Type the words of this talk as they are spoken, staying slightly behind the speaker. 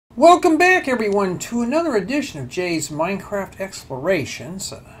Welcome back, everyone, to another edition of Jay's Minecraft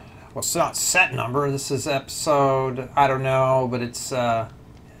Explorations. Well, it's not set number. This is episode, I don't know, but it's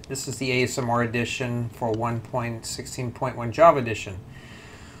this is the ASMR edition for 1.16.1 Java edition.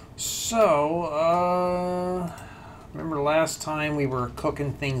 So, remember last time we were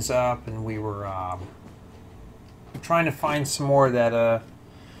cooking things up and we were trying to find some more of that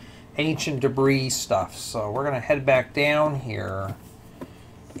ancient debris stuff. So we're going to head back down here.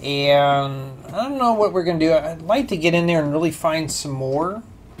 And I don't know what we're going to do. I'd like to get in there and really find some more.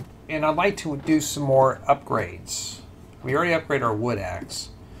 And I'd like to do some more upgrades. We already upgraded our wood axe.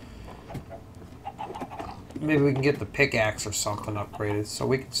 Maybe we can get the pickaxe or something upgraded so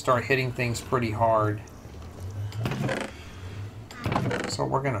we can start hitting things pretty hard. So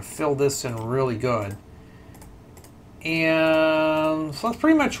we're going to fill this in really good. And so that's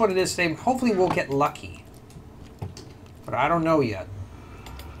pretty much what it is today. Hopefully we'll get lucky. But I don't know yet.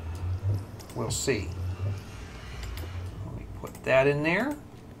 We'll see. Let me put that in there.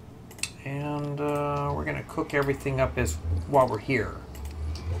 And we're going to cook everything up while we're here.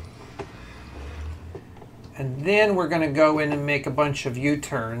 And then we're going to go in and make a bunch of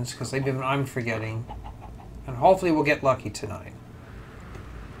U-turns because I'm forgetting. And hopefully we'll get lucky tonight.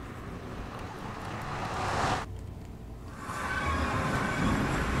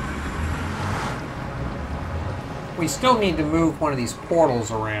 We still need to move one of these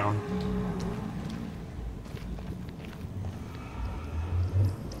portals around.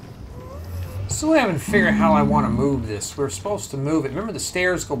 Still haven't figured out how I want to move this. We're supposed to move it. Remember, the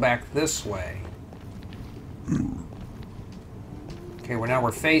stairs go back this way. Okay, now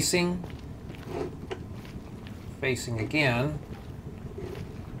we're facing. Facing again.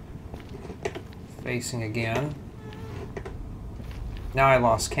 Facing again. Now I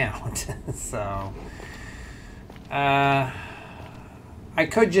lost count. So, I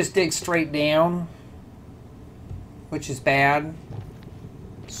could just dig straight down, which is bad.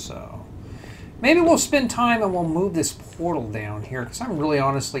 So maybe we'll spend time and we'll move this portal down here because I'm really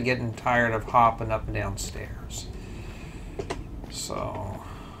honestly getting tired of hopping up and down stairs. So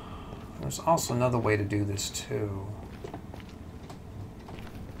there's also another way to do this too.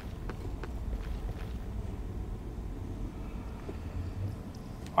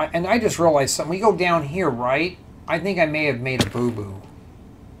 And I just realized something. We go down here, right? I think I may have made a boo-boo.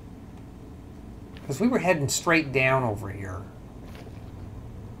 Because we were heading straight down over here.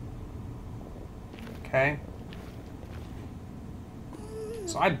 Okay.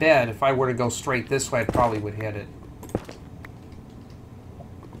 So I bet if I were to go straight this way, I probably would hit it.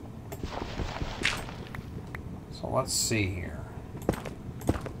 So let's see here.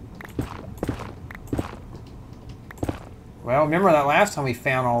 Well, remember that last time we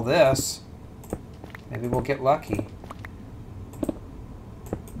found all this. Maybe we'll get lucky.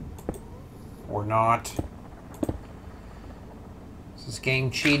 Or not. Is this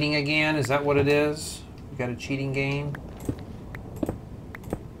game cheating again? Is that what it is? We got a cheating game?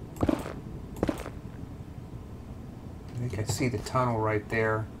 I think I see the tunnel right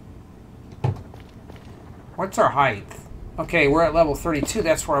there. What's our height? Okay, we're at level 32.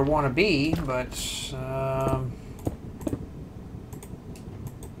 That's where I want to be, but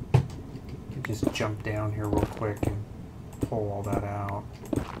just jump down here real quick and pull all that out.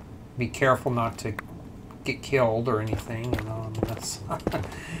 Be careful not to get killed or anything, you know. I mean, that's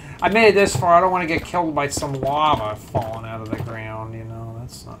I made it this far. I don't want to get killed by some lava falling out of the ground, you know.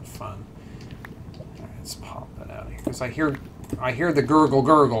 That's not fun. All right, let's pop that out of here because I hear the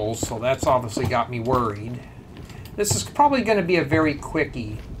gurgles, so that's obviously got me worried. This is probably going to be a very quick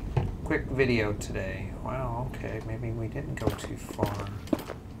video today. Wow, okay, maybe we didn't go too far.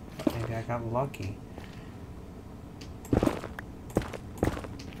 Maybe I got lucky.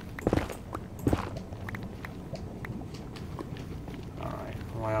 Alright,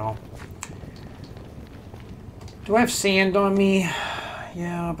 well. Do I have sand on me?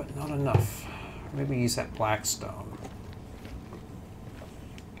 Yeah, but not enough. Maybe use that blackstone.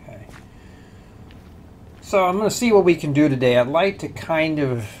 Okay. So I'm going to see what we can do today. I'd like to kind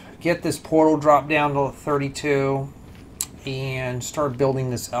of get this portal dropped down to 32. And start building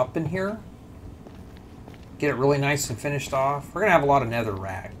this up in here. Get it really nice and finished off. We're going to have a lot of nether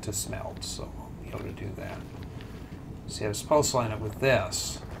rack to smelt, so I'll be able to do that. See, I was supposed to line it with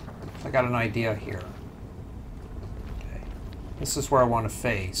this. So I got an idea here. Okay. This is where I want to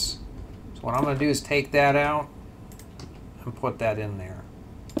face. So what I'm going to do is take that out and put that in there.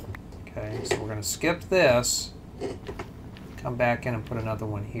 Okay, so we're going to skip this. Come back in and put another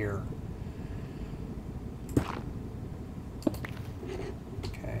one here.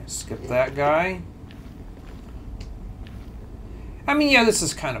 Skip that guy. I mean, yeah, this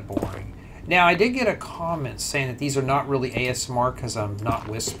is kind of boring. Now, I did get a comment saying that these are not really ASMR because I'm not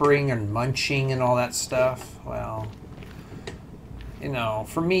whispering and munching and all that stuff. Well, you know,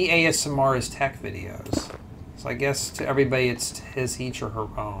 for me, ASMR is tech videos. So I guess to everybody, it's his, each, or her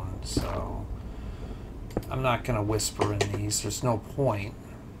own. So I'm not going to whisper in these. There's no point.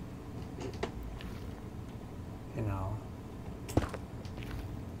 You know.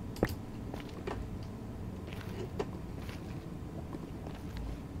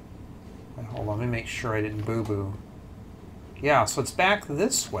 Wait, hold on, let me make sure I didn't boo-boo. Yeah, so it's back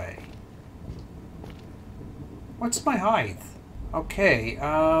this way. What's my height? Okay,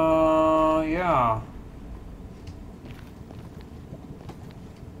 yeah.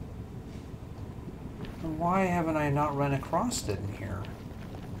 Why haven't I not run across it in here?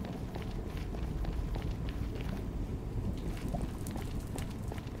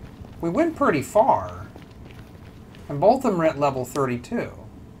 We went pretty far. And both of them are at level 32.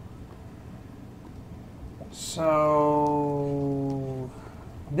 So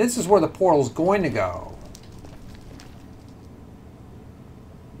this is where the portal's going to go.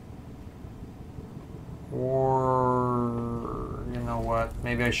 Or, you know what?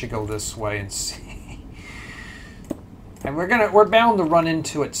 Maybe I should go this way and see. And we're bound to run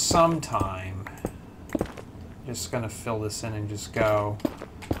into it sometime. Just gonna fill this in and just go.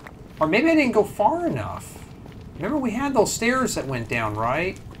 Or maybe I didn't go far enough. Remember we had those stairs that went down,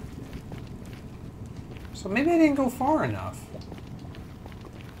 right? So maybe I didn't go far enough.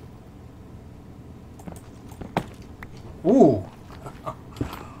 Ooh.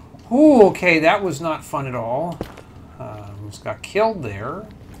 Ooh, okay, that was not fun at all. Almost got killed there.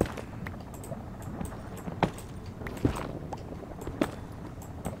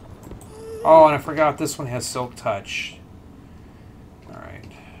 Oh, and I forgot this one has Silk Touch. Alright,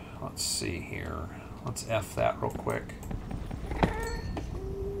 let's see here. Let's F that real quick.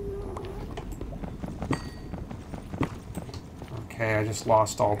 Okay, I just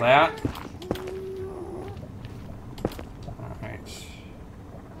lost all that. Alright.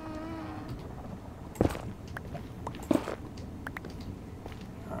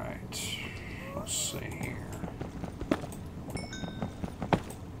 Alright, let's see here.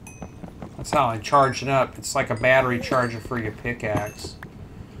 That's how I charge it up. It's like a battery charger for your pickaxe.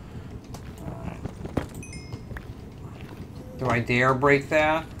 Alright. Do I dare break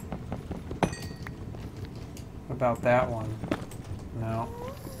that? What about that one? No.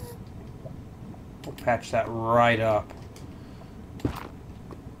 We'll patch that right up.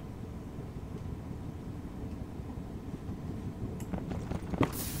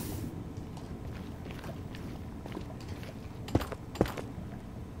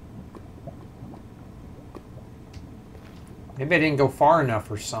 Maybe I didn't go far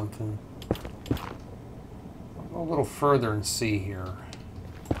enough or something. I'll go a little further and see here.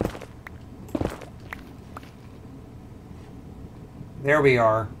 There we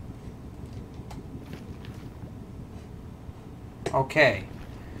are. Okay.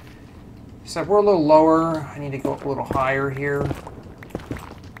 So if we're a little lower, I need to go up a little higher here.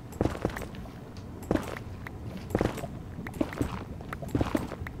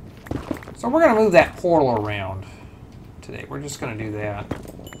 So we're going to move that portal around today. We're just going to do that.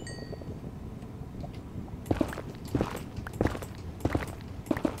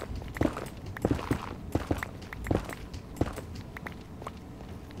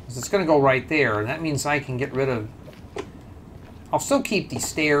 It's going to go right there, and that means I can get rid of... I'll still keep these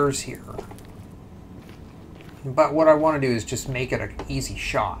stairs here. But what I want to do is just make it an easy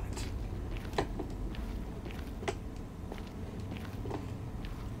shot.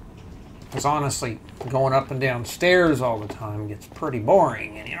 Because honestly, going up and down stairs all the time gets pretty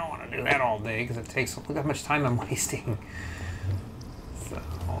boring, and you don't want to do that all day because it takes... Look how much time I'm wasting. So,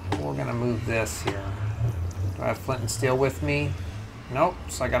 we're going to move this here. Do I have flint and steel with me? Nope,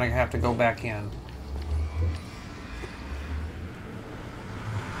 so I'm going to have to go back in.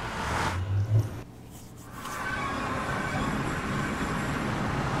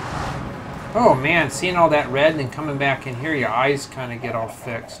 Oh man, seeing all that red and then coming back in here, your eyes kind of get all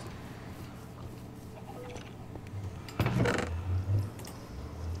fixed.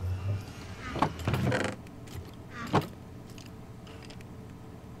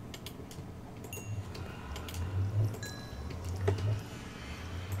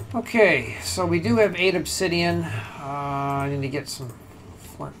 Okay, so we do have 8 obsidian. I need to get some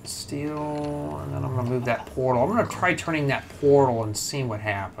flint and steel, and then I'm going to move that portal. I'm going to try turning that portal and see what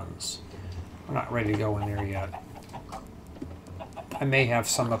happens. I'm not ready to go in there yet. I may have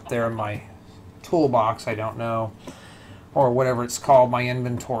some up there in my toolbox, I don't know. Or whatever it's called, my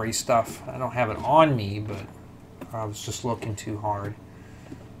inventory stuff. I don't have it on me, but I was just looking too hard.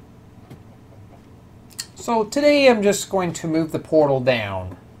 So today I'm just going to move the portal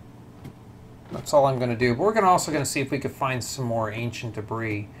down. That's all I'm going to do. But we're also going to see if we can find some more ancient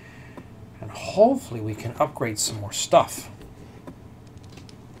debris. And hopefully we can upgrade some more stuff.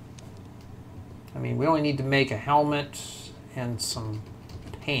 I mean, we only need to make a helmet and some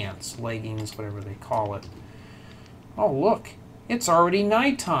pants, leggings, whatever they call it. Oh, look. It's already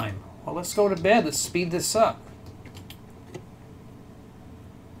nighttime. Well, let's go to bed. Let's speed this up.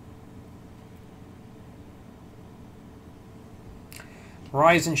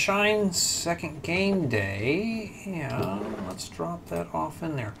 Rise and Shine, second game day. Yeah, let's drop that off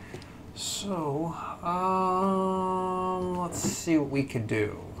in there. So, let's see what we could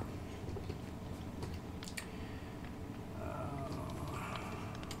do.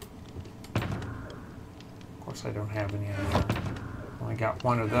 Of course, I don't have any of them. I got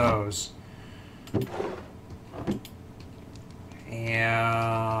one of those.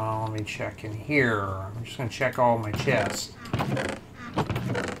 And let me check in here. I'm just going to check all my chests.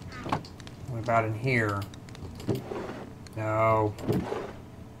 What about in here? No.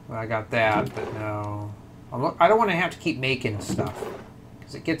 Well, I got that, but no. I don't want to have to keep making stuff,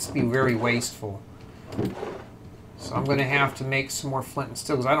 because it gets to be very wasteful. So I'm going to have to make some more flint and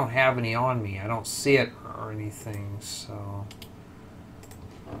steel, because I don't have any on me. I don't see it or anything, so...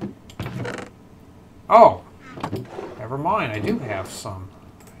 Oh! Never mind, I do have some.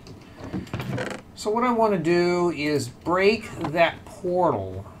 So what I want to do is break that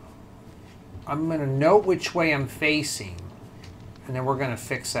portal. I'm going to note which way I'm facing, and then we're going to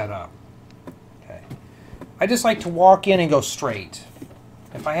fix that up. Okay. I just like to walk in and go straight.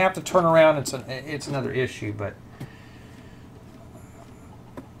 If I have to turn around, it's another issue, but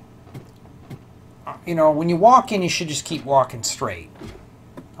you know, when you walk in, you should just keep walking straight.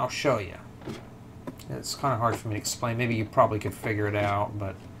 I'll show you. It's kind of hard for me to explain. Maybe you probably could figure it out,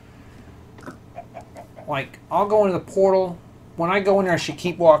 but like, I'll go into the portal. When I go in there, I should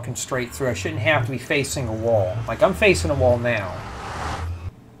keep walking straight through. I shouldn't have to be facing a wall. Like, I'm facing a wall now.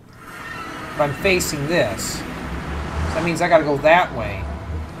 But I'm facing this. So that means I got to go that way.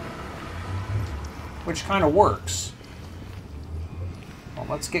 Which kind of works. Well,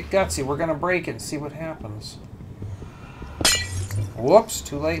 let's get gutsy. We're going to break it and see what happens. Whoops,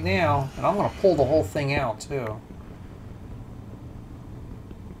 too late now. And I'm going to pull the whole thing out, too.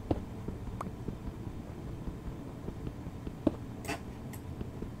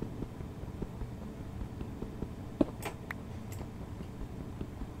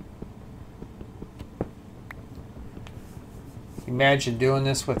 Imagine doing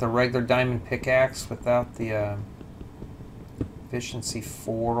this with a regular diamond pickaxe without the efficiency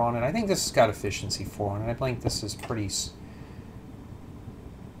 4 on it. I think this has got efficiency 4 on it. I think this is pretty...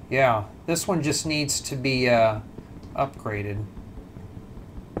 Yeah, this one just needs to be upgraded.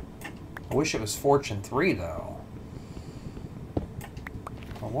 I wish it was Fortune 3, though.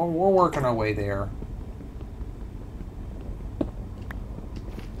 Well, we're working our way there.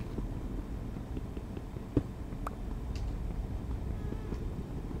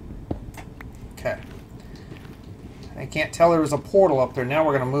 Okay. I can't tell there was a portal up there. Now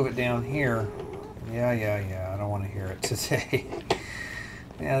we're going to move it down here. Yeah. I don't want to hear it today.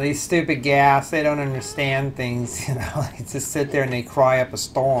 You know, these stupid gas, they don't understand things, you know. They just sit there and they cry up a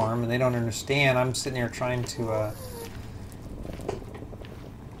storm, and they don't understand. I'm sitting here trying to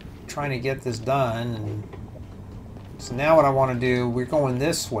get this done. And so now what I want to do, we're going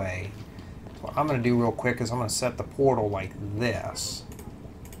this way. So what I'm going to do real quick is I'm going to set the portal like this.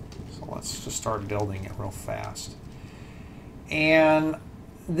 So let's just start building it real fast. And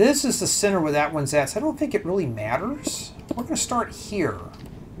this is the center where that one's at, so I don't think it really matters. We're going to start here.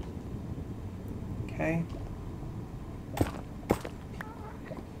 Okay.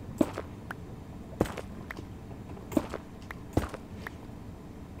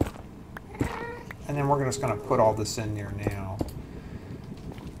 And then we're just going to put all this in there now.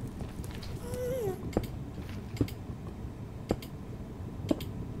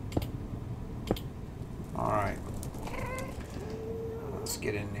 Alright. Let's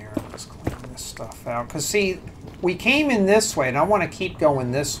get in there and let's clean this stuff out. Because see, we came in this way and I want to keep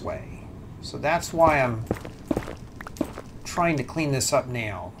going this way. So that's why I'm trying to clean this up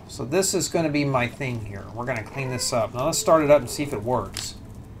now. So this is going to be my thing here. We're going to clean this up. Now let's start it up and see if it works.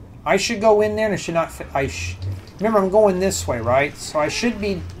 I should go in there and it should not fit. Remember, I'm going this way, right? So I should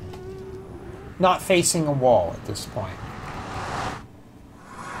be not facing a wall at this point.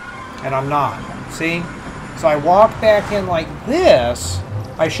 And I'm not. See? So I walk back in like this.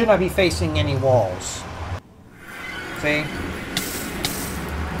 I should not be facing any walls. See?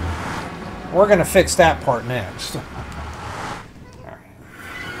 We're going to fix that part next.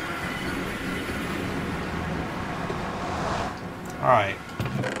 Alright.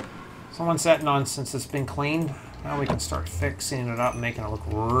 So once that nonsense has been cleaned, now we can start fixing it up and making it look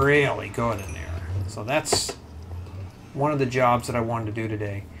really good in there. So that's one of the jobs that I wanted to do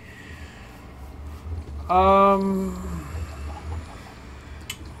today.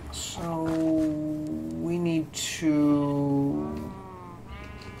 So we need to...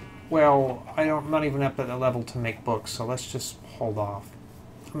 Well, I'm not even up at the level to make books, so let's just hold off.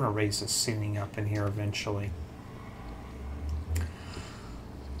 I'm going to raise this ceiling up in here eventually.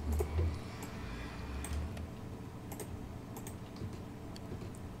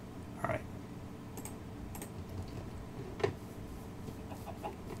 Alright.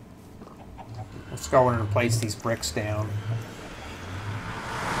 Let's go in and place these bricks down.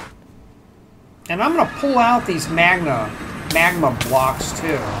 And I'm going to pull out these magma blocks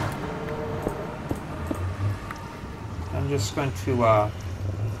too. I'm just going to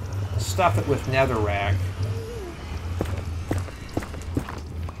stuff it with netherrack.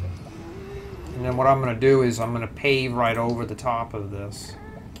 And then what I'm going to do is I'm going to pave right over the top of this.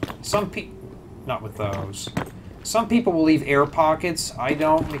 Some people, not with those. Some people will leave air pockets. I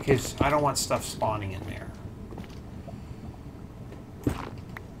don't, because I don't want stuff spawning in there.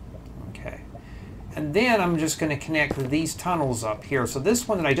 Okay. And then I'm just going to connect these tunnels up here. So this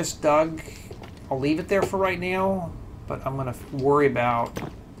one that I just dug, I'll leave it there for right now. But I'm going to worry about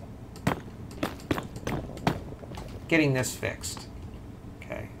getting this fixed.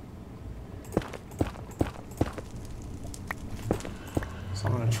 Okay. So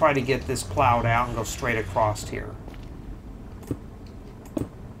I'm going to try to get this plowed out and go straight across here.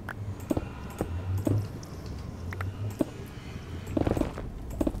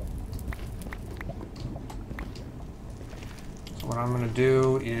 So what I'm going to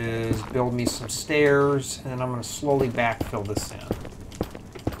do is build me some stairs, and then I'm going to slowly backfill this in.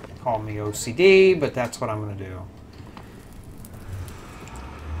 Call me OCD, but that's what I'm going to do.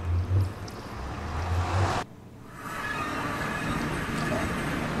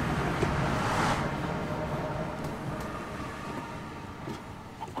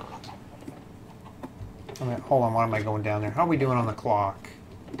 Hold on, why am I going down there? How are we doing on the clock?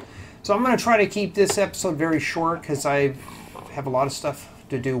 So I'm going to try to keep this episode very short because I have a lot of stuff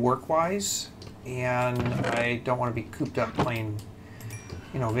to do work-wise, and I don't want to be cooped up playing,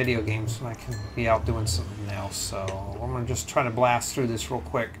 video games when I can be out doing something else. So I'm going to just try to blast through this real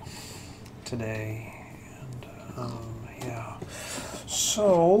quick today. And yeah.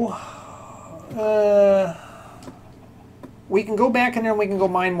 So we can go back in there and we can go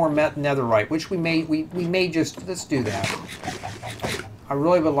mine more netherite, which we may just, let's do that. I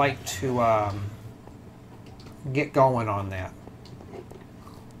really would like to get going on that.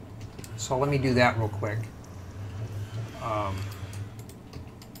 So let me do that real quick.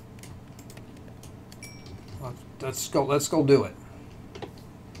 Let's go do it.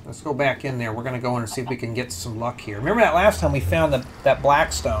 Let's go back in there. We're going to go in and see if we can get some luck here. Remember that last time we found that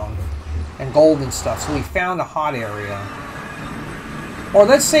blackstone and gold and stuff, so we found a hot area. Or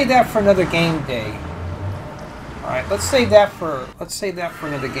let's save that for another game day. All right, let's save that for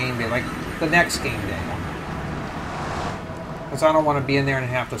another game day, like the next game day. Because I don't want to be in there and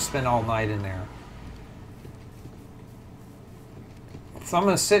have to spend all night in there. So I'm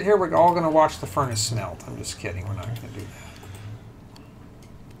going to sit here. We're all going to watch the furnace smelt. I'm just kidding. We're not going to do that.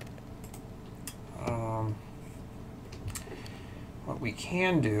 What we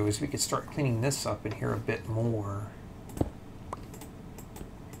can do is we could start cleaning this up in here a bit more.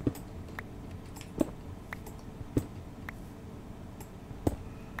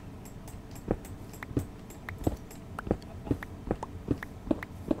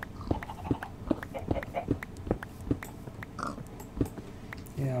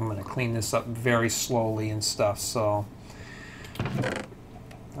 Clean this up very slowly and stuff, so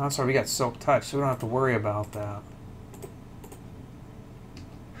that's why we got silk touch, so we don't have to worry about that.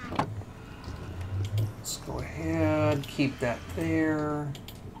 Let's go ahead, keep that there.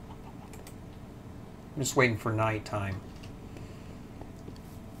 I'm just waiting for nighttime.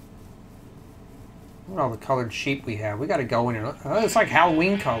 Look at all the colored sheep we have. We got to go in here. Oh, it's like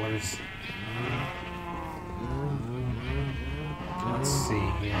Halloween colors. Let's see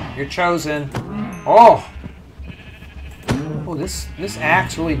here. You're chosen. Oh! Oh, this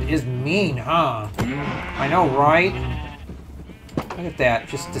axe really is mean, huh? I know, right? Look at that.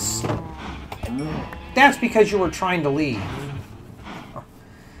 Just this. That's because you were trying to leave.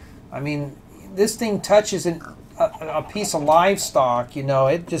 I mean, this thing touches a piece of livestock,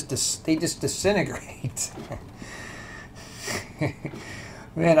 they just disintegrate.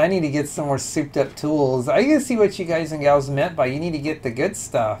 Man, I need to get some more souped up tools. I can see what you guys and gals meant by you need to get the good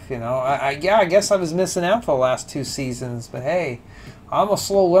stuff, you know. Yeah, I guess I was missing out for the last 2 seasons, but hey, I'm a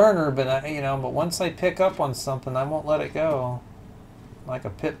slow learner, but but once I pick up on something, I won't let it go. Like a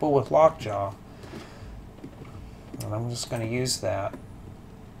pit bull with lockjaw. And I'm just going to use that.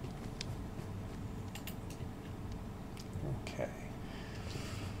 Okay.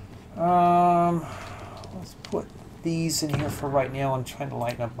 Let's put these in here for right now. I'm trying to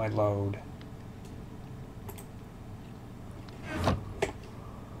lighten up my load.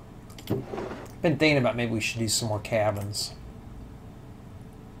 Been thinking about maybe we should do some more cabins.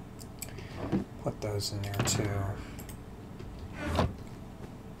 Put those in there too.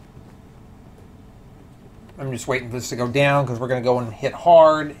 I'm just waiting for this to go down because we're going to go and hit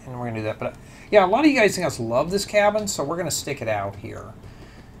hard and we're going to do that. But yeah, a lot of you guys think I love this cabin, so we're going to stick it out here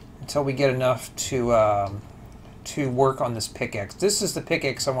until we get enough to work on this pickaxe. This is the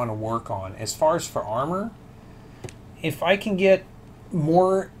pickaxe I want to work on. As far as for armor, if I can get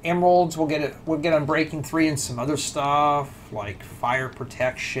more emeralds, we'll get on breaking 3 and some other stuff like fire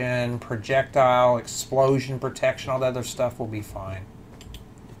protection, projectile, explosion protection, all that other stuff will be fine.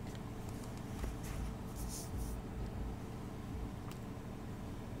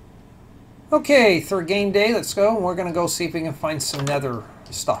 Okay, third game day, let's go. We're going to go see if we can find some nether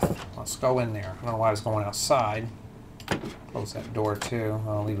stuff. Let's go in there. I don't know why I was going outside. Close that door too.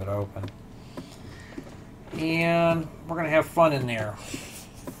 I'll leave it open. And we're going to have fun in there.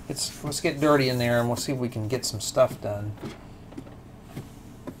 Let's get dirty in there and we'll see if we can get some stuff done.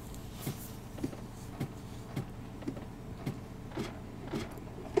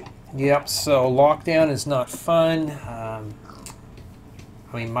 Yep, so lockdown is not fun.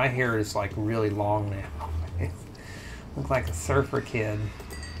 I mean, my hair is like really long now. I look like a surfer kid.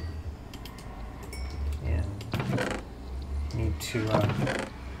 And need to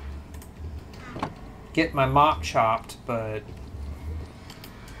get my mop chopped, but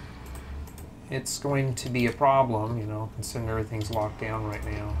it's going to be a problem, you know, considering everything's locked down right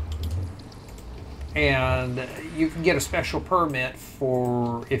now. And you can get a special permit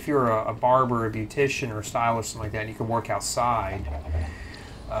for if you're a barber, a beautician, or a stylist, something like that. You can work outside.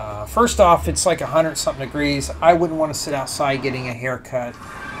 First off, it's like 100-something degrees. I wouldn't want to sit outside getting a haircut.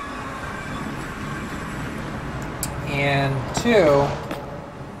 And 2,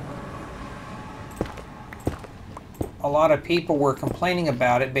 a lot of people were complaining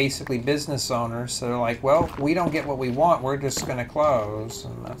about it, basically business owners. So they're like, well, we don't get what we want, we're just going to close.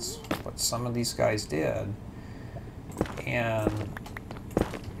 And that's what some of these guys did. And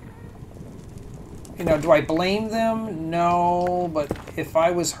you know, do I blame them? No, but if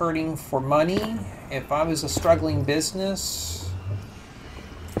I was hurting for money, if I was a struggling business,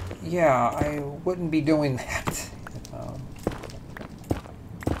 yeah, I wouldn't be doing that.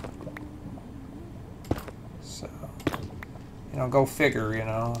 So, you know, go figure, you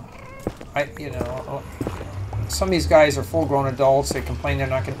know. Some of these guys are full-grown adults. They complain they're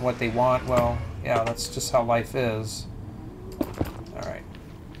not getting what they want. Well, yeah, that's just how life is. All right.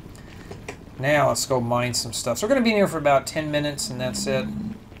 Now let's go mine some stuff. So we're going to be in here for about 10 minutes and that's it.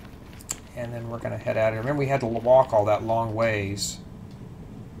 And then we're going to head out of here. Remember we had to walk all that long ways.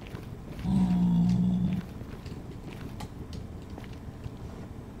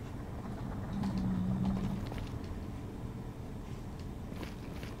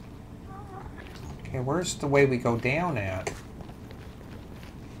 Okay, where's the way we go down at?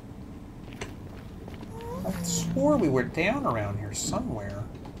 I swore we were down around here somewhere.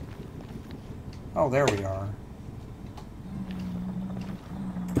 Oh, there we are.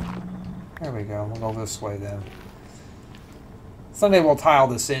 There we go. We'll go this way then. Someday we'll tile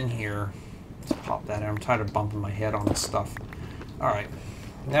this in here. Let's pop that in. I'm tired of bumping my head on this stuff. Alright.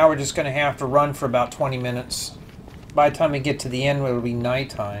 Now we're just going to have to run for about 20 minutes. By the time we get to the end, it'll be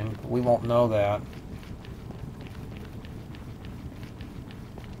nighttime. We won't know that.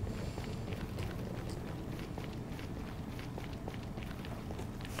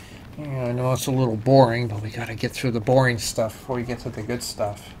 Yeah, I know it's a little boring, but we gotta get through the boring stuff before we get to the good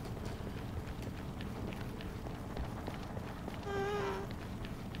stuff.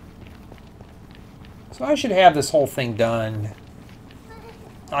 So I should have this whole thing done.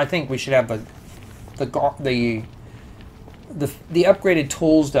 I think we should have the upgraded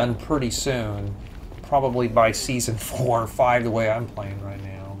tools done pretty soon. Probably by season 4 or 5, the way I'm playing right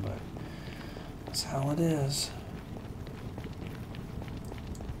now, but that's how it is.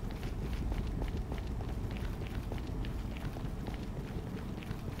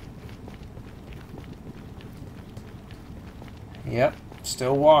 Yep,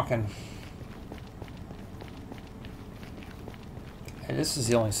 still walking. And this is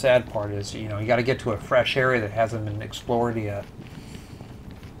the only sad part is, you know, you got to get to a fresh area that hasn't been explored yet.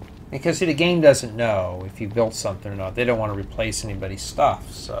 Because, see, the game doesn't know if you built something or not. They don't want to replace anybody's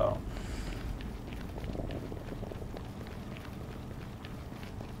stuff, so...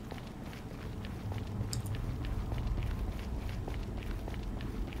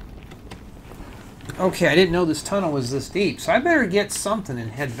 Okay, I didn't know this tunnel was this deep, so I better get something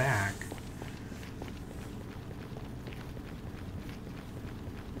and head back.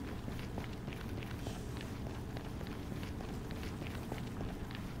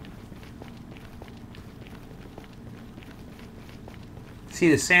 See,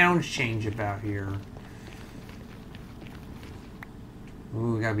 the sounds change about here.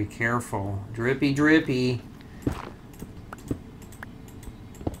 Ooh, gotta be careful. Drippy, drippy.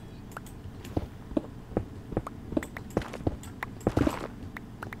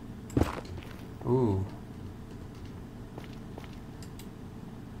 Ooh.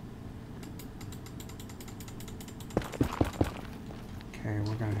 Okay,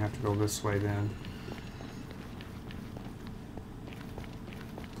 we're gonna have to go this way then.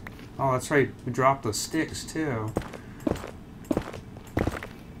 Oh, that's right. We dropped the sticks too.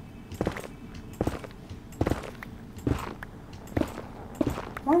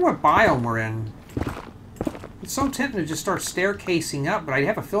 I wonder what biome we're in. It's so tempting to just start staircasing up, but I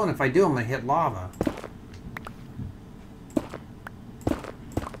have a feeling if I do, I'm going to hit lava.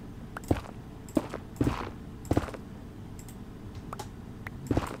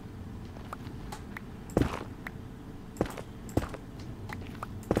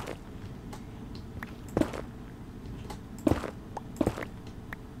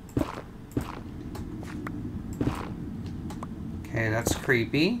 Okay, that's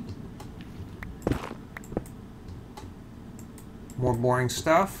creepy. More boring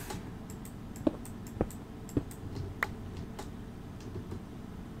stuff.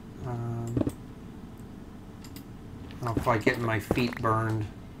 I don't feel like getting my feet burned.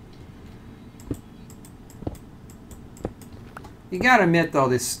 You gotta admit though,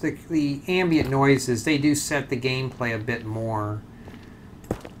 the ambient noises, they do set the gameplay a bit more.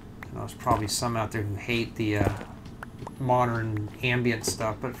 I know there's probably some out there who hate the modern ambient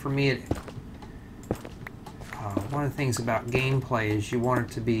stuff, but for me, one of the things about gameplay is you want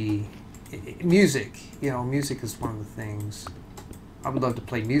it to be music. You know, music is one of the things. I would love to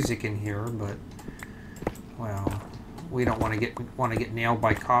play music in here, but well, we don't want to get nailed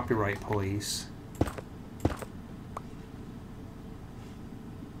by copyright police.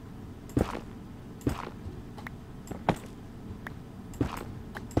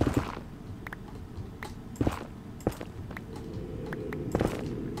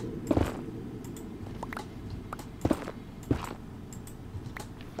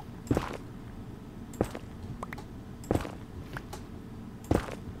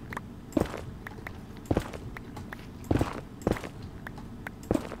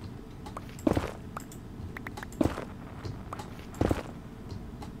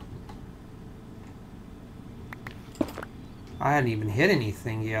 I hadn't even hit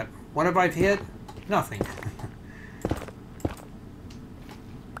anything yet. What have I hit? Nothing.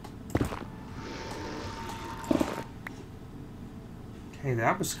 Okay,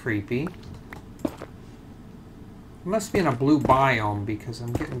 that was creepy. It must be in a blue biome because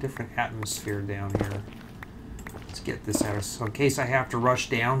I'm getting different atmosphere down here. Let's get this out of, so in case I have to rush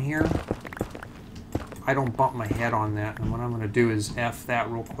down here, I don't bump my head on that. And what I'm going to do is F that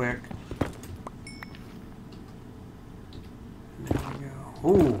real quick.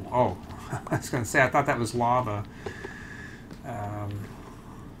 Ooh, oh, I was going to say, I thought that was lava.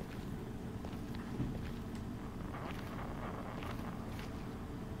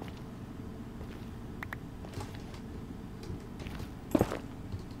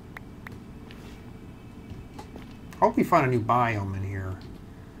 Hope we find a new biome in here.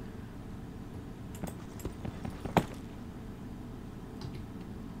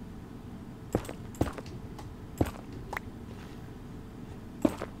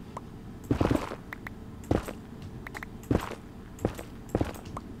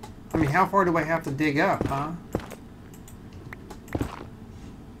 I mean, how far do I have to dig up, huh?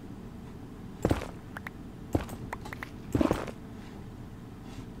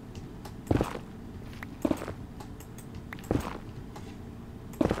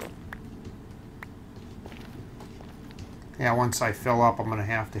 Yeah, once I fill up, I'm going to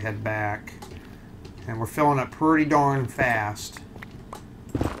have to head back. And we're filling up pretty darn fast.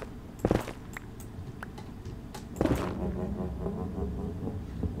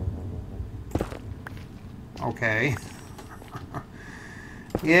 Okay.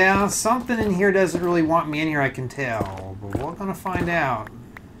 Yeah, something in here doesn't really want me in here, I can tell. But we're gonna find out.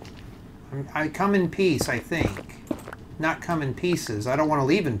 I come in peace, I think. Not come in pieces. I don't want to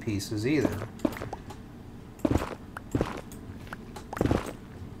leave in pieces either.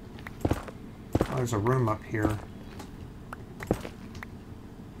 Oh, there's a room up here.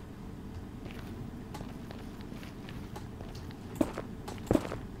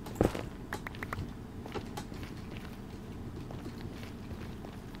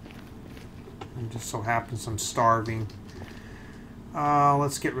 Just so happens I'm starving.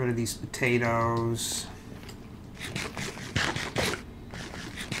 Let's get rid of these potatoes.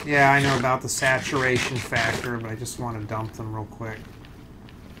 Yeah, I know about the saturation factor, but I just want to dump them real quick.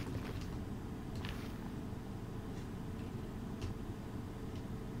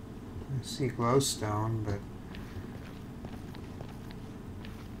 I see glowstone, but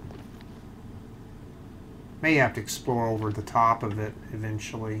may have to explore over the top of it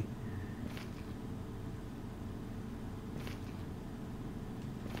eventually.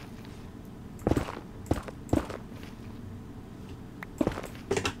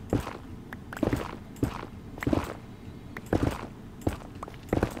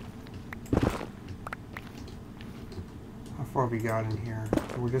 We got in here.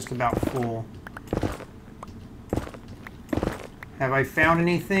 We're just about full. Have I found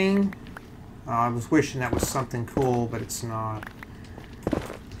anything? I was wishing that was something cool, but it's not.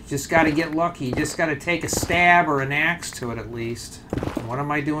 Just got to get lucky. You just got to take a stab or an axe to it at least. What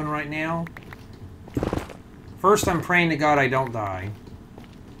am I doing right now? First, I'm praying to God I don't die.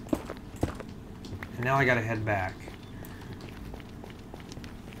 And now I got to head back.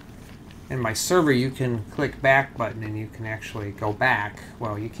 In my server, you can click back button and you can actually go back.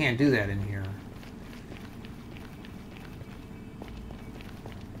 Well, you can't do that in here.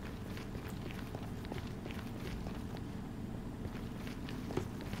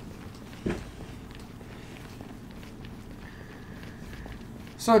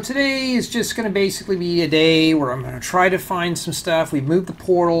 So today is just going to basically be a day where I'm going to try to find some stuff. We've moved the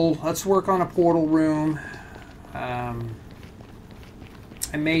portal. Let's work on a portal room.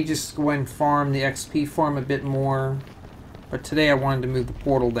 I may just go and farm the XP farm a bit more, but today I wanted to move the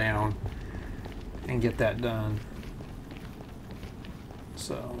portal down and get that done.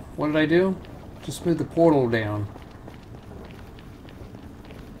 So, what did I do? Just move the portal down.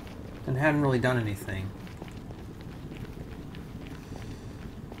 And hadn't really done anything.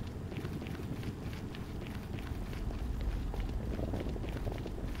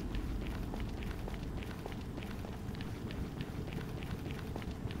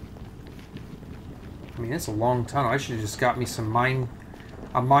 I mean, it's a long tunnel. I should have just got me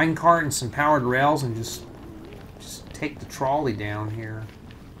a mine cart and some powered rails and just take the trolley down here.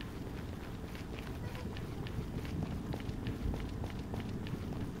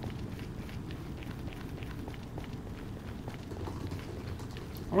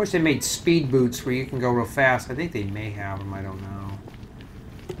 I wish they made speed boots where you can go real fast. I think they may have them. I don't know.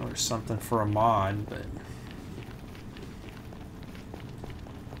 Or something for a mod, but...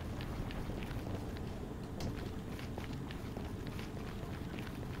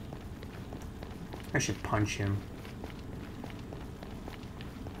 I should punch him.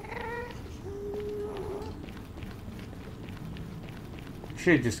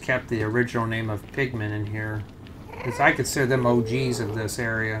 Should have just kept the original name of Pigmen in here, because I consider them OGs of this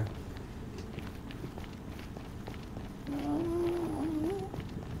area.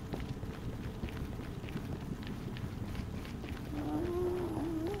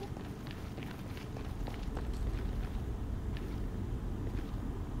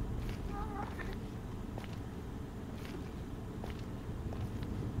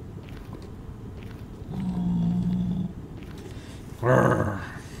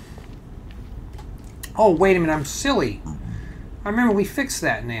 Oh, wait a minute, I'm silly. I remember we fixed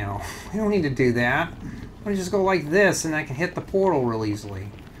that now. We don't need to do that. I'll just go like this and I can hit the portal real easily.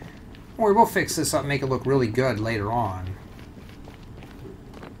 Or we'll fix this up and make it look really good later on.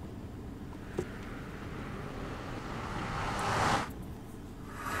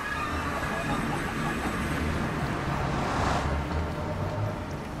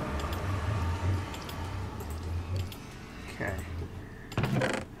 Okay.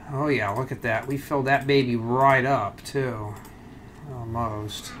 Oh yeah, look at that. We filled that baby right up, too.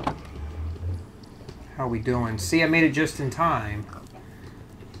 Almost. How are we doing? See, I made it just in time.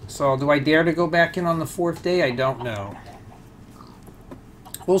 So, do I dare to go back in on the 4th day? I don't know.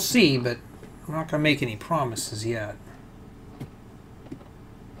 We'll see, but I'm not going to make any promises yet.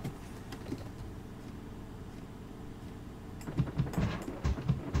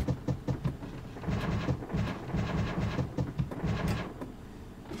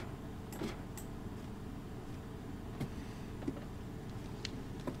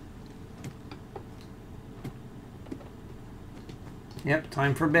 Yep,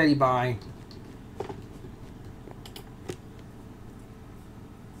 time for Betty bye.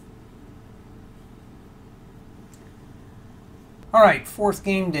 All right, fourth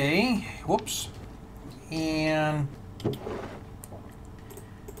game day. Whoops. And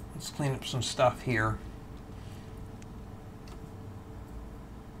let's clean up some stuff here.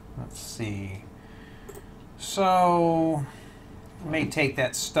 Let's see. So, I may take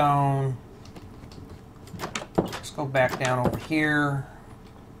that stone. Let's go back down over here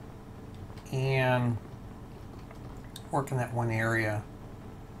and work in that one area.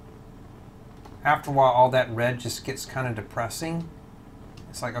 After a while, all that red just gets kind of depressing.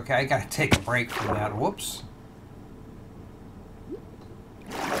 It's like, okay, I gotta take a break from that. Whoops.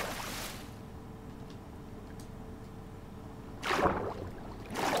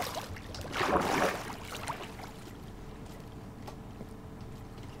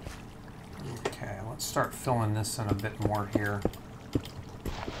 Okay, let's start filling this in a bit more here.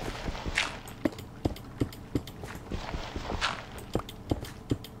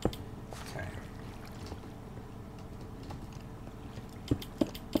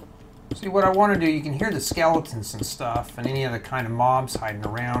 See, what I want to do, you can hear the skeletons and stuff and any other kind of mobs hiding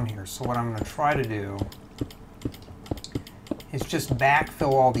around here. So what I'm going to try to do is just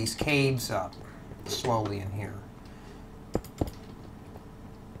backfill all these caves up slowly in here.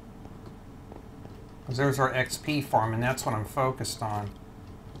 Because there's our XP farm, and that's what I'm focused on.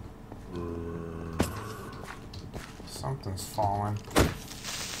 Something's falling.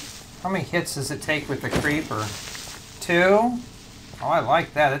 How many hits does it take with the creeper? 2? Oh, I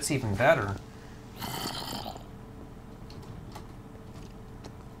like that. That's even better.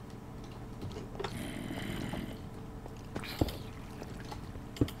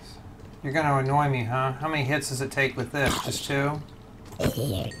 You're going to annoy me, huh? How many hits does it take with this? Just 2?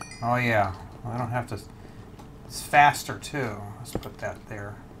 Oh, yeah. I don't have to... It's faster, too. Let's put that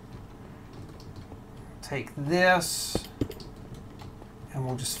there. Take this. And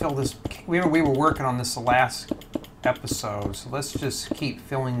we'll just fill this... We were working on this the last episode, so let's just keep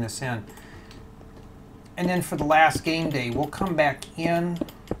filling this in. And then for the last game day, we'll come back in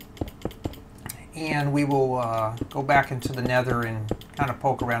and we will go back into the Nether and kind of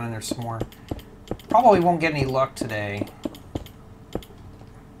poke around in there some more. Probably won't get any luck today.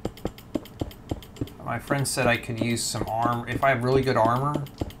 My friend said I could use some armor. If I have really good armor,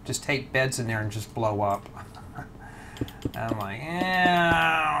 just take beds in there and just blow up. I'm like,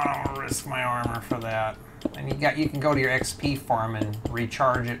 I don't risk my armor for that. And you can go to your XP farm and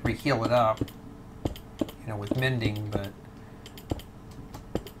recharge it, reheal it up, you know, with mending, but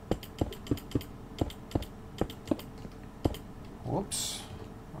whoops,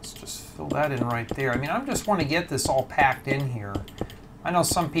 let's just fill that in right there. I mean, I just want to get this all packed in here. I know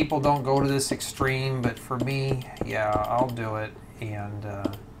some people don't go to this extreme, but for me, yeah, I'll do it, and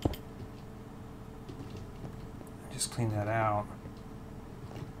just clean that out.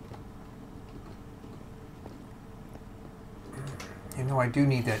 You know, I do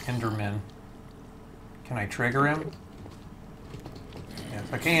need that Enderman. Can I trigger him? Yes,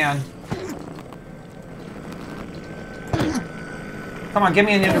 I can. Come on, give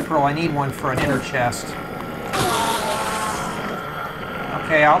me an Ender Pearl. I need one for an inner chest.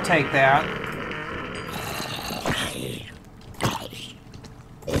 Okay, I'll take that.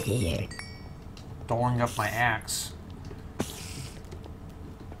 Doling up my axe.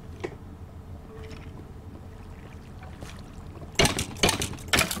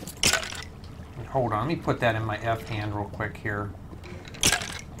 Hold on, let me put that in my F hand real quick here.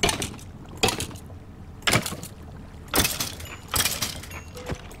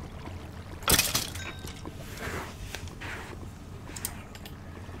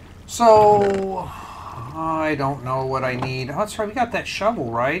 So, I don't know what I need. Oh, that's right, we got that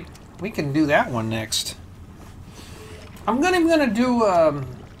shovel, right? We can do that one next. I'm even gonna do a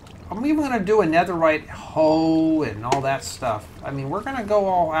netherite hoe and all that stuff. I mean, we're gonna go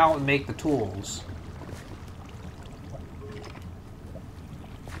all out and make the tools.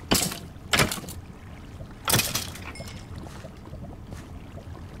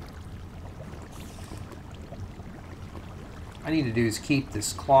 I need to do is keep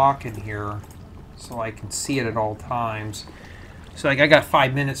this clock in here so I can see it at all times. So like I got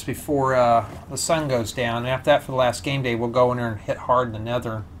 5 minutes before the sun goes down, and after that, for the last game day, we'll go in there and hit hard in the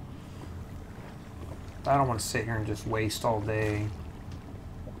Nether. I don't want to sit here and just waste all day.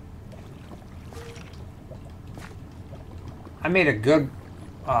 I made a good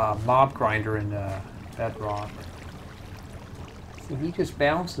mob grinder in Bedrock. So he just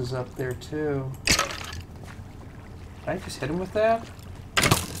bounces up there too. Did I just hit him with that?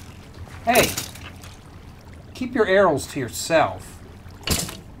 Hey! Keep your arrows to yourself.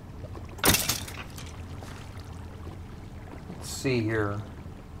 see here.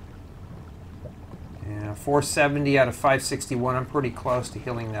 Yeah, 470 out of 561. I'm pretty close to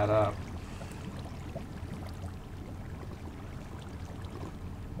healing that up.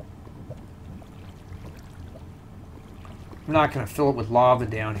 I'm not going to fill it with lava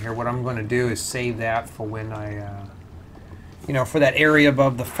down here. What I'm going to do is save that for when I, you know, for that area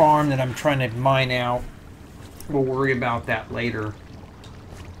above the farm that I'm trying to mine out. We'll worry about that later.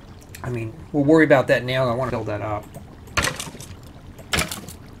 I mean, we'll worry about that now. I want to build that up.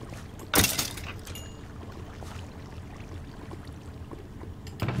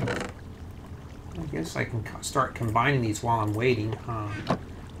 I guess I can start combining these while I'm waiting, huh?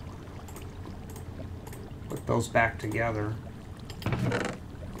 Put those back together.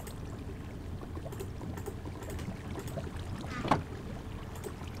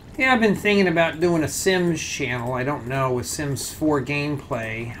 Yeah, I've been thinking about doing a Sims channel. I don't know, with Sims 4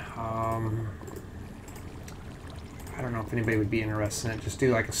 gameplay. I don't know if anybody would be interested in it. Just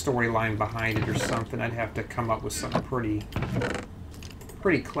do like a storyline behind it or something. I'd have to come up with something pretty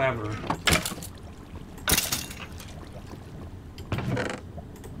clever.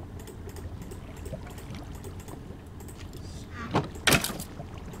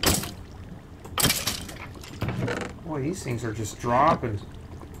 Boy, these things are just dropping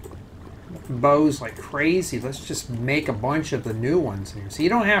bows like crazy. Let's just make a bunch of the new ones here. So you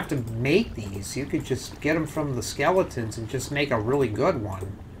don't have to make these. You could just get them from the skeletons and just make a really good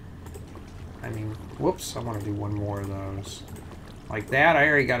one. I mean, whoops, I want to do one more of those. Like that, I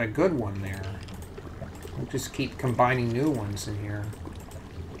already got a good one there. We'll just keep combining new ones in here.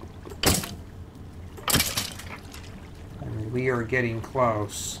 And we are getting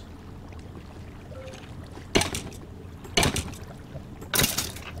close.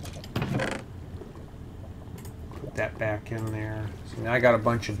 That back in there. So now I got a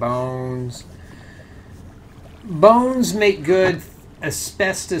bunch of bones. Bones make good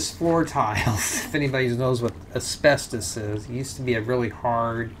asbestos floor tiles. If anybody knows what asbestos is, it used to be a really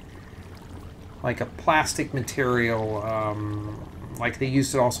hard, like a plastic material. Like they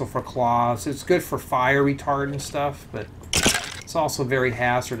used it also for cloths. It's good for fire retardant stuff, but it's also very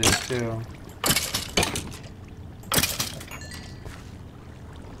hazardous too.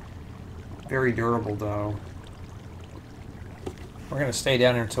 Very durable though. We're going to stay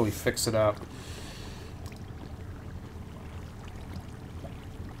down here until we fix it up.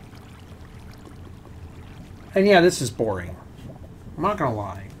 And yeah, this is boring. I'm not going to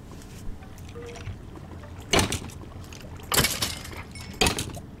lie.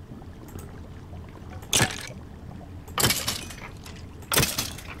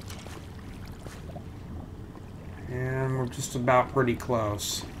 And we're just about pretty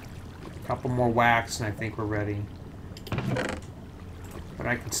close. A couple more whacks and I think we're ready. But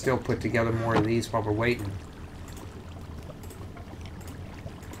I can still put together more of these while we're waiting.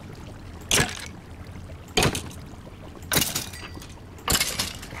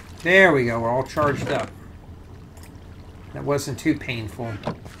 There we go, we're all charged up. That wasn't too painful.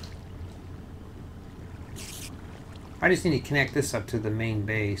 I just need to connect this up to the main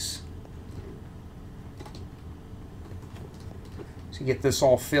base. So get this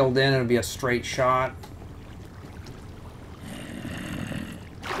all filled in, it'll be a straight shot.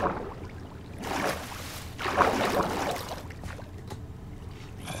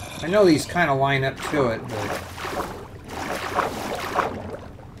 I know these kind of line up to it, but...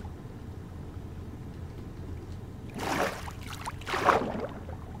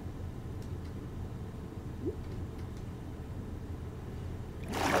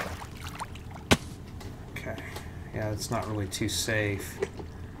 Okay. Yeah, it's not really too safe.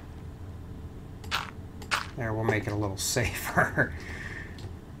 There, we'll make it a little safer.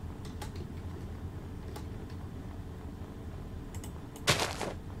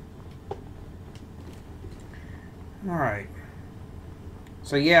 Alright.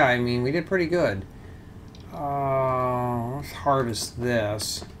 So yeah, I mean, we did pretty good. Let's harvest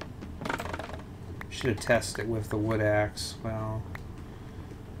this. Should have tested it with the wood axe. Well,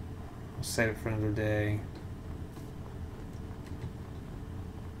 I'll save it for another day.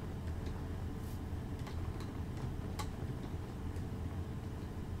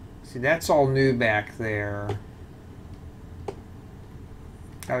 See, that's all new back there.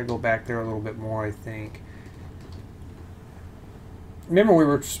 Gotta go back there a little bit more, I think. Remember, we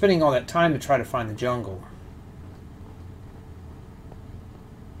were spending all that time to try to find the jungle.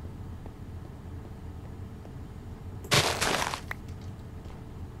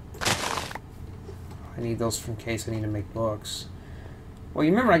 I need those in case I need to make books. Well,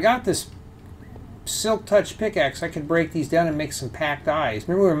 you remember I got this silk touch pickaxe. I could break these down and make some packed ice.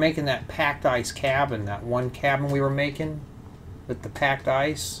 Remember we were making that packed ice cabin, that one cabin we were making? with the packed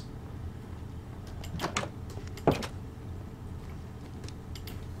ice.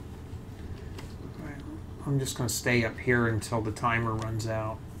 I'm just going to stay up here until the timer runs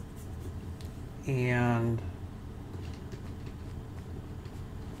out. And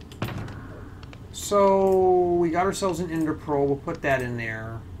so we got ourselves an ender pearl. We'll put that in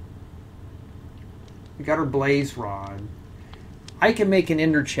there. We got our blaze rod. I can make an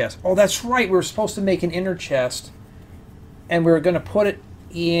ender chest. Oh, that's right. We were supposed to make an ender chest, and we were going to put it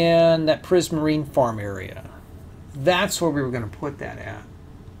in that Prismarine farm area. That's where we were going to put that at.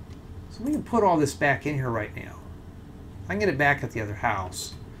 So we can put all this back in here right now. I can get it back at the other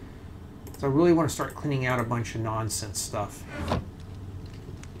house. So I really want to start cleaning out a bunch of nonsense stuff.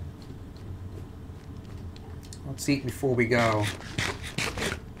 Let's eat before we go.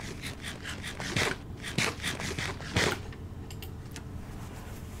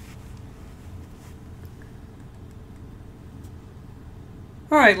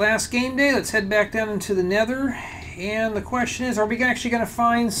 Alright, last game day. Let's head back down into the Nether. And the question is, are we actually going to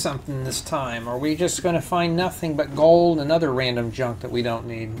find something this time? Or are we just going to find nothing but gold and other random junk that we don't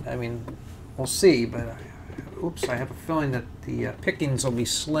need? I mean, we'll see, but oops, I have a feeling that the pickings will be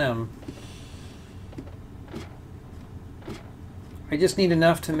slim. I just need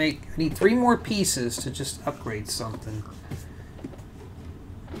enough to make, I need 3 more pieces to just upgrade something.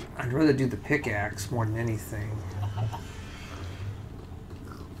 I'd rather do the pickaxe more than anything.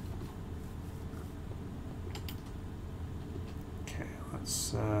 Okay,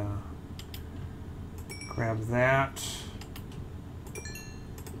 let's grab that.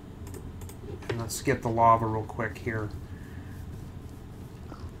 And let's get the lava real quick here.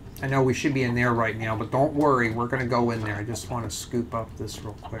 I know we should be in there right now, but don't worry, we're going to go in there. I just want to scoop up this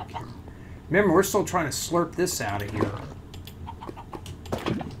real quick here. Remember, we're still trying to slurp this out of here.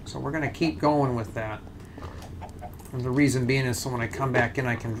 So we're going to keep going with that. And the reason being is so when I come back in,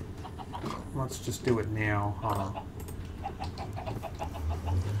 I can... Let's just do it now.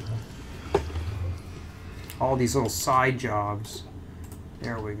 All these little side jobs.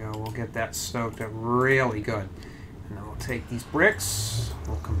 There we go. We'll get that stoked up really good. And then we'll take these bricks,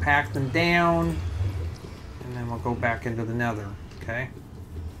 we'll compact them down, and then we'll go back into the Nether, okay?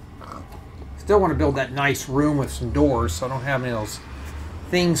 Still want to build that nice room with some doors so I don't have any of those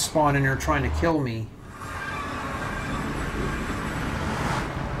things spawn in there trying to kill me.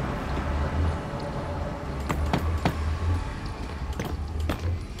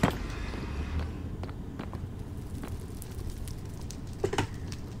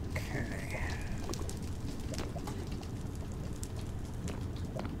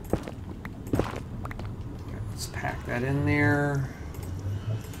 That in there.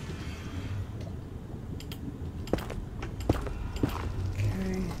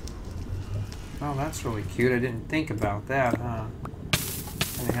 Okay. Oh, that's really cute. I didn't think about that, huh?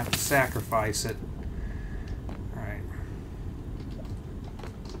 I'm gonna have to sacrifice it. All right.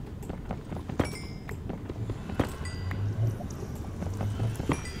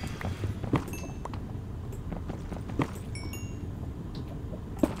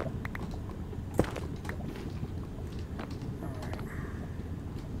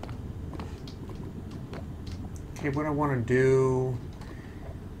 Okay, what I want to do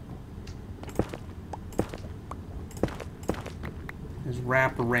is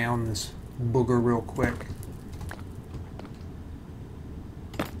wrap around this booger real quick.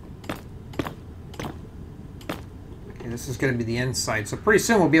 Okay, this is going to be the inside, so pretty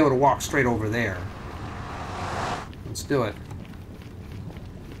soon we'll be able to walk straight over there. Let's do it.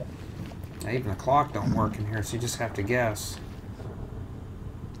 Now, even the clock don't work in here, so you just have to guess.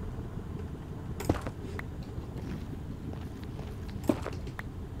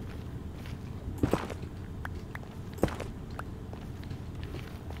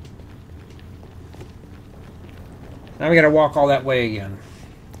 Now we got to walk all that way again.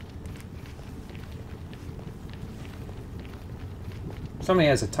 Somebody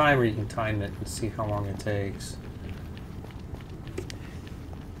has a timer, you can time it and see how long it takes.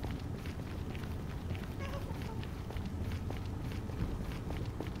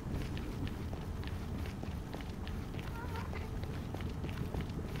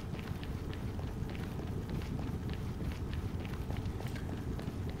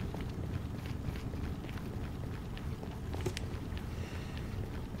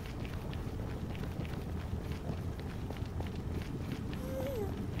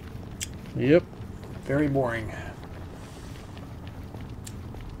 Yep, very boring.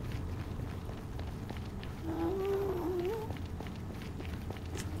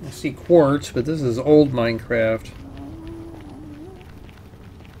 I see quartz, but this is old Minecraft.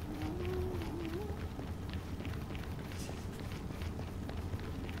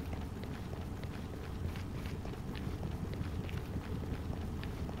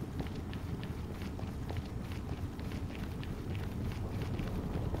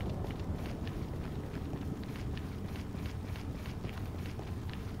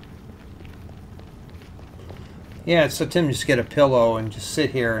 Yeah, so Tim just get a pillow and just sit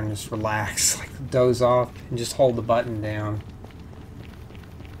here and just relax, like doze off, and just hold the button down.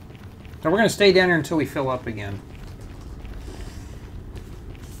 So we're going to stay down here until we fill up again.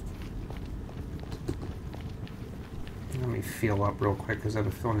 Let me fill up real quick because I have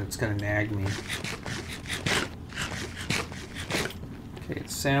a feeling it's going to nag me. Okay,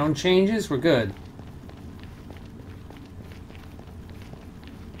 sound changes, we're good.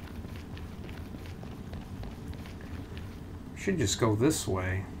 Should just go this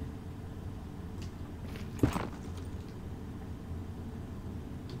way.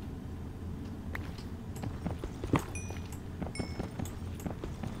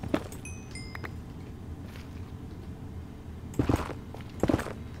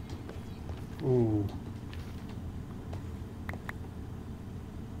 Ooh.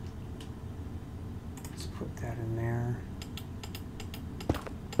 Let's put that in there.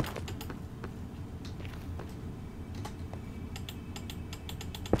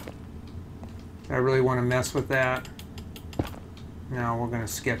 I really want to mess with that. No, we're going to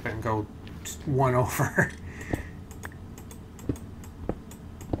skip it and go one over.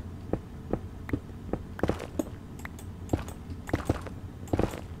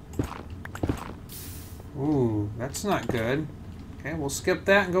 Ooh, that's not good. Okay, we'll skip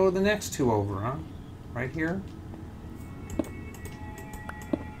that and go to the next two over, huh? Right here.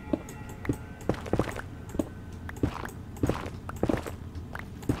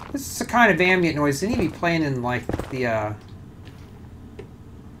 This is a kind of ambient noise. They need to be playing in like the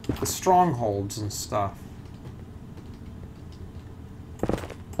strongholds and stuff.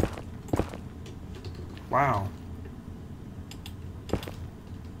 Wow. I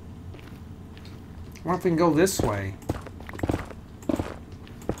wonder if we can go this way.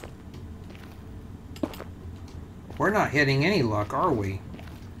 We're not hitting any luck, are we?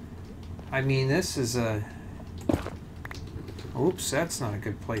 I mean, this is a... Oops, that's not a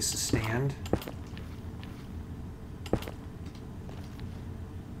good place to stand.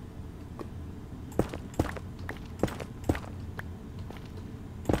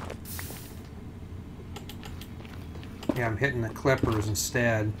 Yeah, I'm hitting the clippers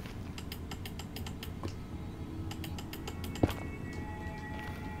instead.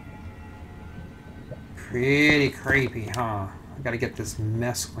 Pretty creepy, huh? I gotta get this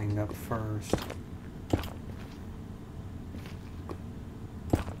mess cleaned up first.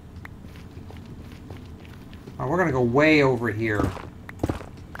 Oh, we're gonna go way over here.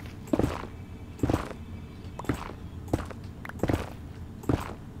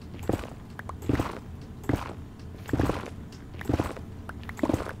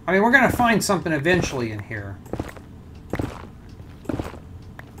 I mean, we're gonna find something eventually in here.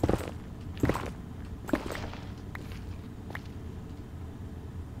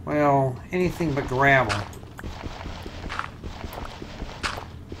 Well, anything but gravel.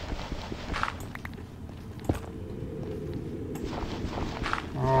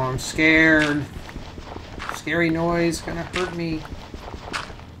 Oh, I'm scared. Scary noise gonna hurt me.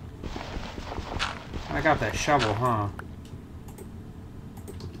 I got that shovel, huh?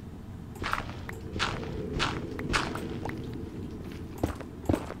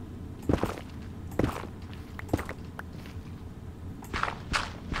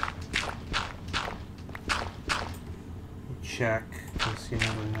 Check, because you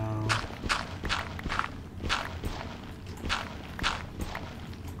never know.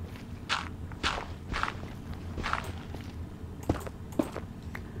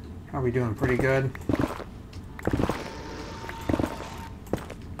 How are we doing? Pretty good.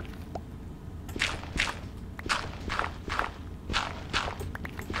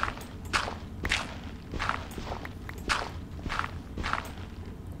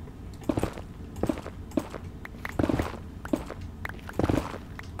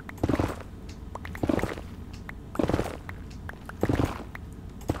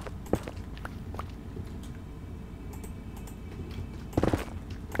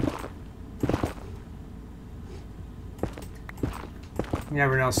 You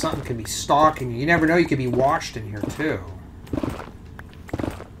never know, something could be stalking you. You never know, you could be watched in here too.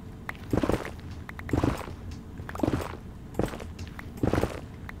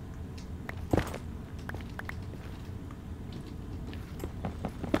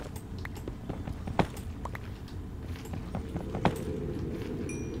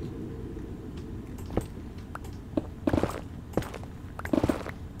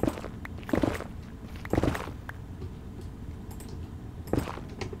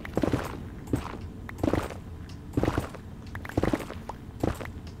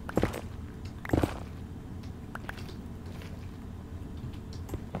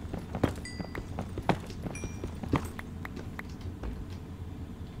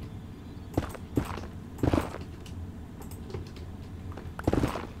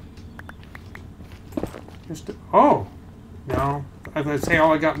 Just, oh! No. I would say,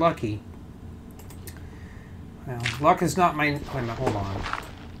 oh, I got lucky. Well, luck is not my... Wait a minute, hold on.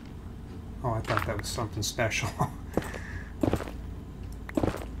 Oh, I thought that was something special.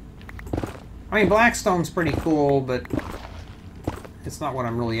 I mean, Blackstone's pretty cool, but it's not what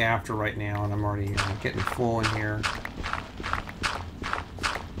I'm really after right now, and I'm already getting full in here.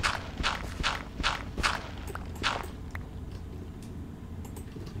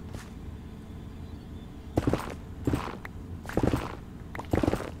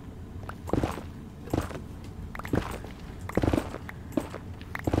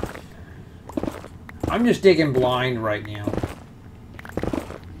 I'm just digging blind right now.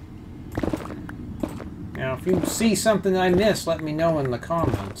 Now, if you see something I missed, let me know in the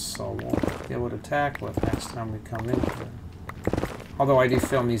comments, so we'll be able to tackle it next time we come in here. Although I do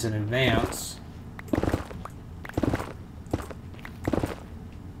film these in advance.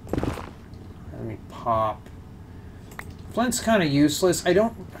 Let me pop. Flint's kind of useless. I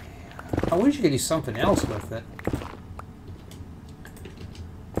wish you could do something else with it.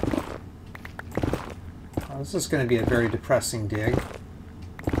 Oh, this is going to be a very depressing dig.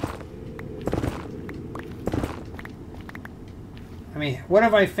 I mean, what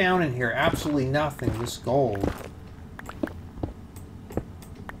have I found in here? Absolutely nothing, just gold.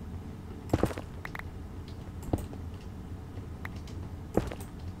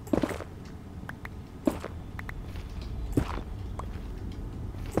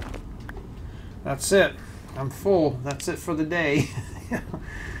 That's it. I'm full. That's it for the day.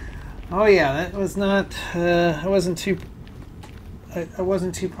 Oh yeah, that was not. I wasn't too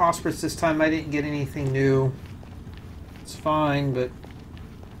prosperous this time. I didn't get anything new. It's fine, but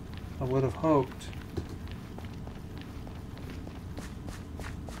I would have hoped.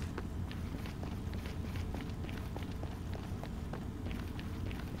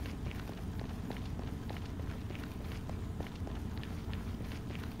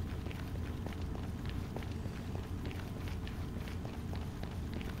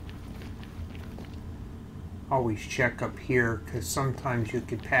 Always check up here, because sometimes you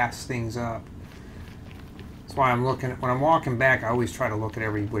could pass things up. That's why I'm looking at, when I'm walking back, I always try to look at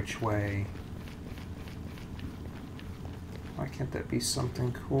every which way. Why can't that be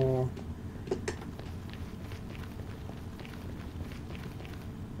something cool?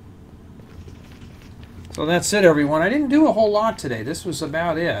 So that's it, everyone. I didn't do a whole lot today. This was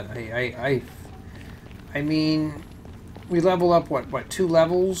about it. I mean, we level up, what, 2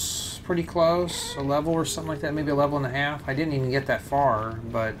 levels? Pretty close. A level or something like that. Maybe a level and a half. I didn't even get that far,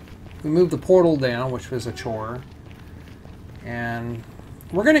 but we moved the portal down, which was a chore. And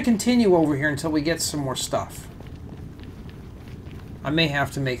we're going to continue over here until we get some more stuff. I may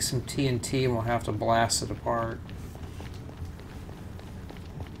have to make some TNT and we'll have to blast it apart.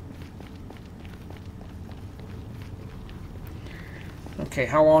 Okay,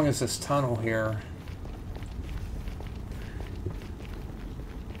 how long is this tunnel here?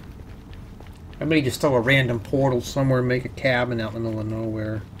 I may just throw a random portal somewhere and make a cabin out in the middle of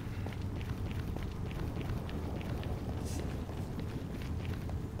nowhere.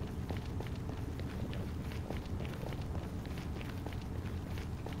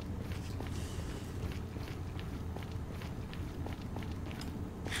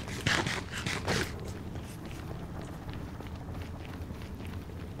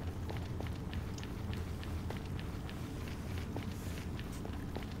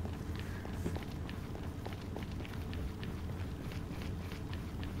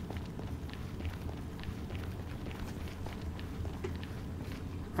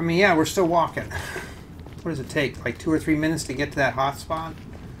 I mean, yeah, we're still walking. What does it take? Like 2 or 3 minutes to get to that hot spot?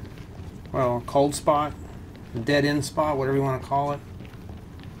 Well, cold spot? Dead end spot? Whatever you want to call it.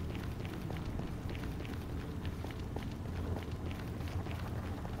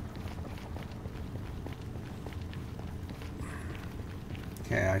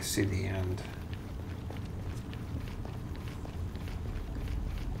 Okay, I see the end.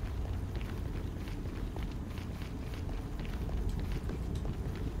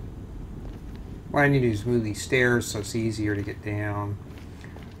 What I need to do is move these stairs so it's easier to get down.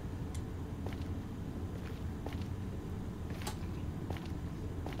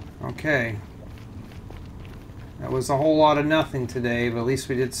 Okay. That was a whole lot of nothing today, but at least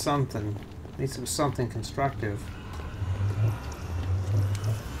we did something. At least it was something constructive.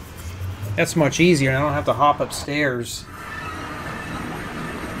 That's much easier, and I don't have to hop upstairs.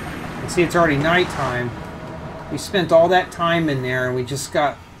 You see, it's already nighttime. We spent all that time in there, and we just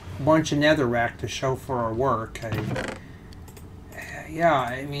got bunch of netherrack to show for our work. Yeah,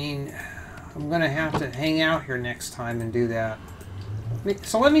 I mean, I'm gonna have to hang out here next time and do that.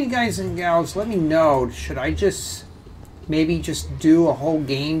 So let me, guys and gals, let me know. Should I just maybe just do a whole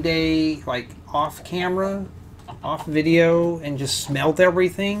game day, like off camera, off video, and just smelt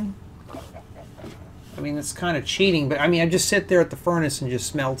everything? I mean, it's kind of cheating, but I mean, I just sit there at the furnace and just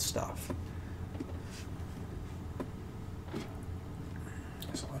smelt stuff.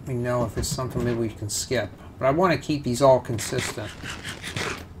 So let me know if it's something maybe we can skip. But I want to keep these all consistent.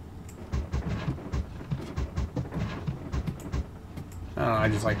 I don't know, I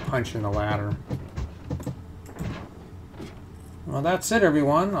just like punching the ladder. Well, that's it,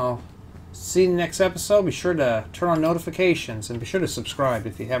 everyone. I'll see you in the next episode. Be sure to turn on notifications and be sure to subscribe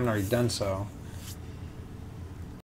if you haven't already done so.